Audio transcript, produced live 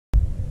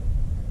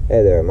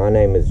Hey there, my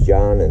name is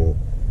John, and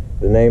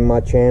the name of my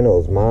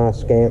channel is My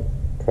Scamp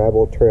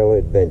Travel Trail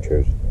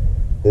Adventures.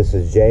 This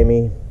is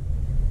Jamie,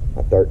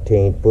 a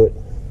 13-foot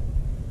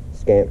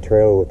scamp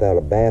trailer without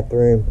a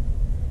bathroom,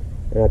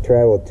 and I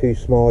travel with two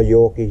small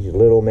Yorkies,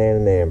 Little Man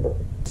and Amber.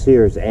 This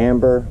here is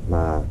Amber,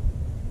 my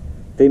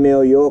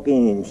female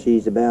Yorkie, and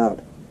she's about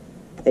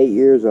 8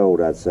 years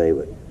old, I'd say,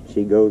 but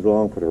she goes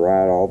along for the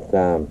ride all the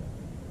time.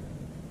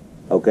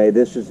 Okay,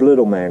 this is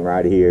Little Man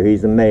right here.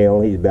 He's a male.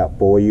 He's about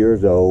 4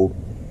 years old.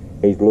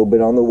 He's a little bit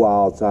on the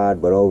wild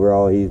side, but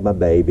overall he's my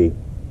baby.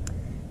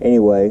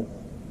 Anyway,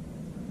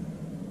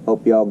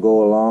 hope y'all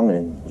go along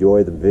and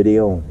enjoy the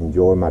video,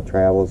 enjoy my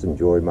travels,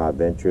 enjoy my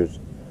adventures,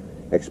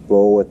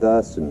 explore with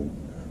us, and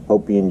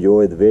hope you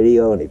enjoy the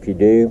video. And if you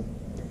do,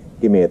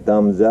 give me a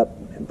thumbs up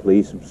and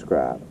please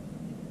subscribe.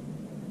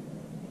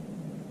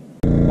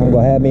 I'm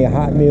gonna have me a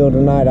hot meal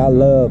tonight. I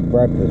love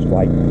breakfast,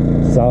 like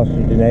sausage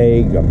and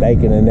eggs or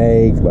bacon and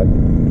eggs, but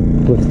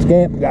with the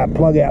Scamp, got a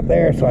plug out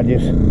there, so I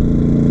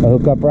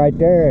hook up right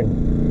there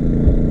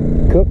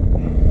and cook.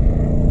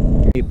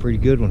 A pretty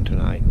good one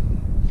tonight.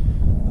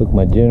 Hook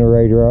my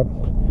generator up.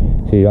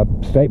 See, up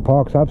state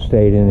parks I've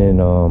stayed in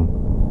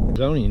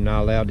Arizona, you're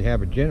not allowed to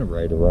have a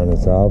generator running,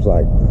 so I was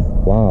like,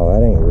 wow,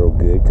 that ain't real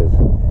good, because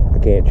I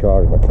can't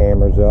charge my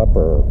cameras up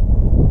or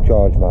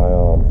charge my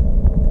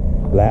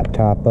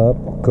laptop up,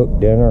 cook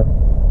dinner.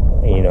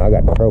 You know, I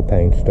got the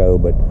propane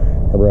stove, but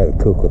I'd rather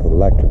cook with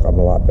electric. I'm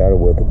a lot better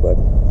with it. But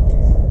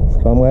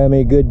so I'm gonna have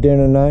me a good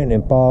dinner tonight and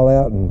then fall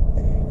out and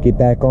get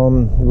back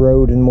on the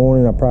road in the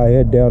morning. I'll probably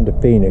head down to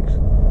Phoenix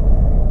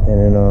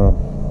and then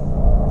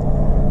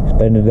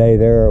spend the day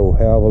there, or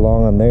however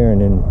long I'm there,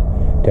 and then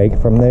take it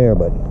from there.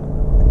 But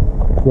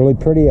it's really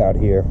pretty out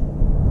here.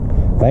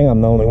 I think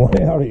I'm the only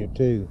one out here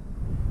too.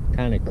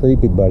 Kind of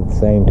creepy, but at the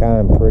same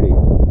time pretty.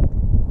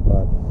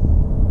 But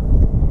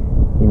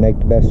you make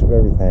the best of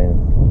everything.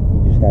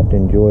 You just have to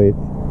enjoy it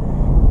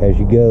as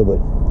you go. But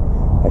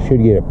I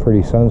should get a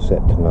pretty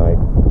sunset tonight.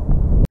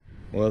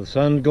 Well, the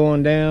sun's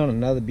going down.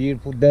 Another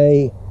beautiful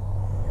day.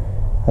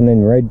 I'm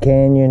in Red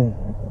Canyon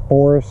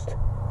Forest,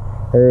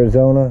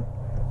 Arizona.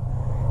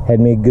 Had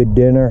me a good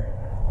dinner.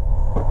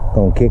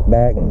 Gonna kick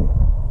back and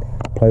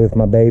play with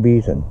my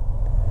babies, and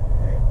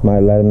might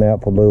let them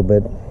out for a little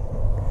bit.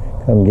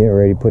 I'm getting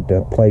ready to put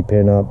the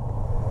playpen up,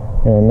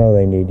 and I know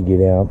they need to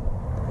get out.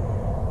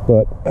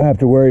 But I have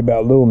to worry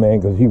about Little Man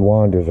because he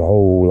wanders a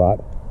whole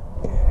lot.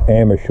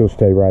 Amber, she'll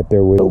stay right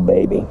there with little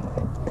baby.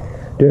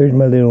 There's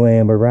my little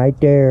Amber right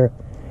there.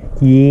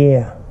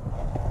 Yeah.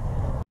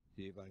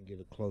 See if I can get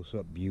a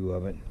close-up view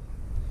of it.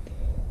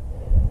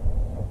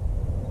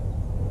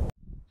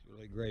 It's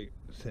really great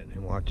sitting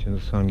and watching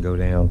the sun go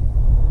down.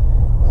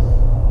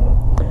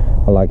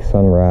 I like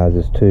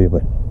sunrises too,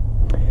 but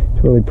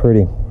it's really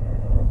pretty.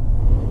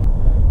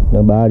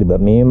 Nobody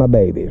but me and my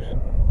babies.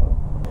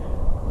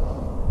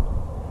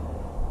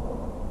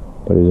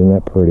 But isn't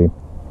that pretty?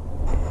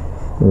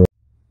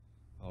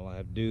 All I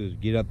have to do is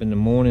get up in the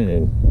morning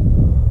and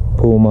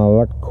pull my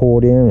electric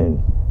cord in,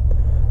 and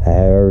I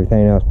have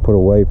everything else put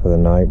away for the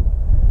night.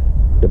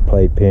 The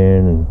playpen,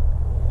 and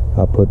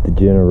I'll put the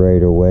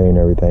generator away and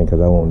everything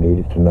because I won't need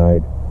it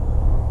tonight.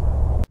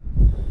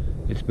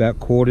 It's about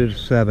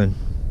 6:45.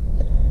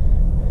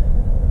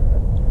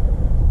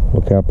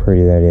 Look how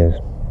pretty that is.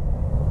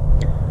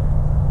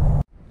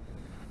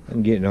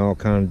 I'm getting all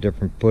kinds of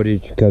different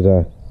footage because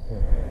I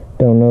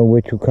don't know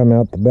which will come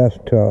out the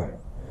best to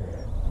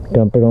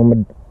dump it on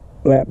my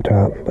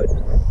laptop, but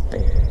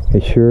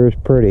it sure is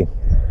pretty.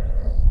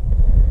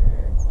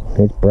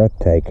 It's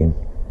breathtaking.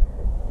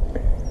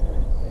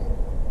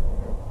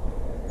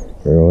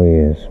 It really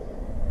is.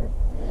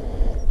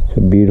 It's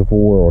a beautiful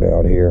world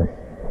out here.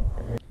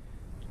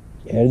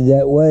 Headed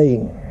that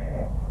way.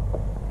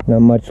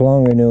 Not much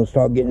longer and it'll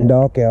start getting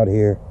dark out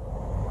here.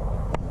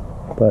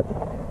 But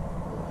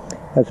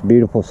that's a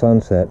beautiful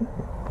sunset.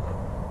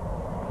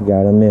 You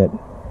gotta admit,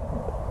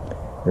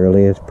 it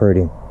really is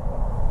pretty.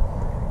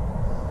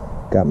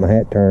 Got my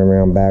hat turned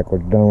around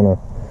backwards, don't I?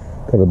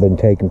 Could have been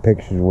taking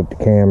pictures with the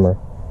camera,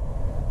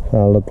 so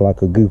I look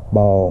like a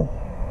goofball.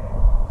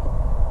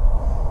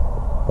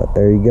 But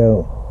there you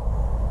go.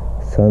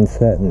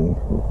 Sunset in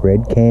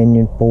Red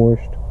Canyon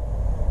Forest.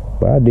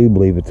 But I do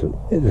believe it's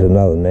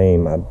another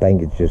name. I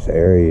think it's just an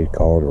area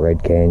called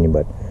Red Canyon,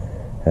 but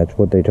that's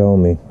what they told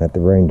me at the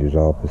ranger's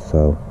office,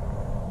 so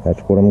that's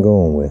what I'm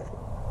going with.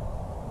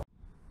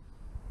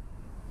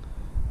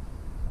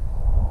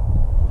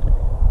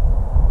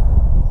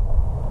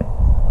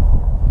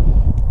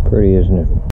 Pretty, isn't it?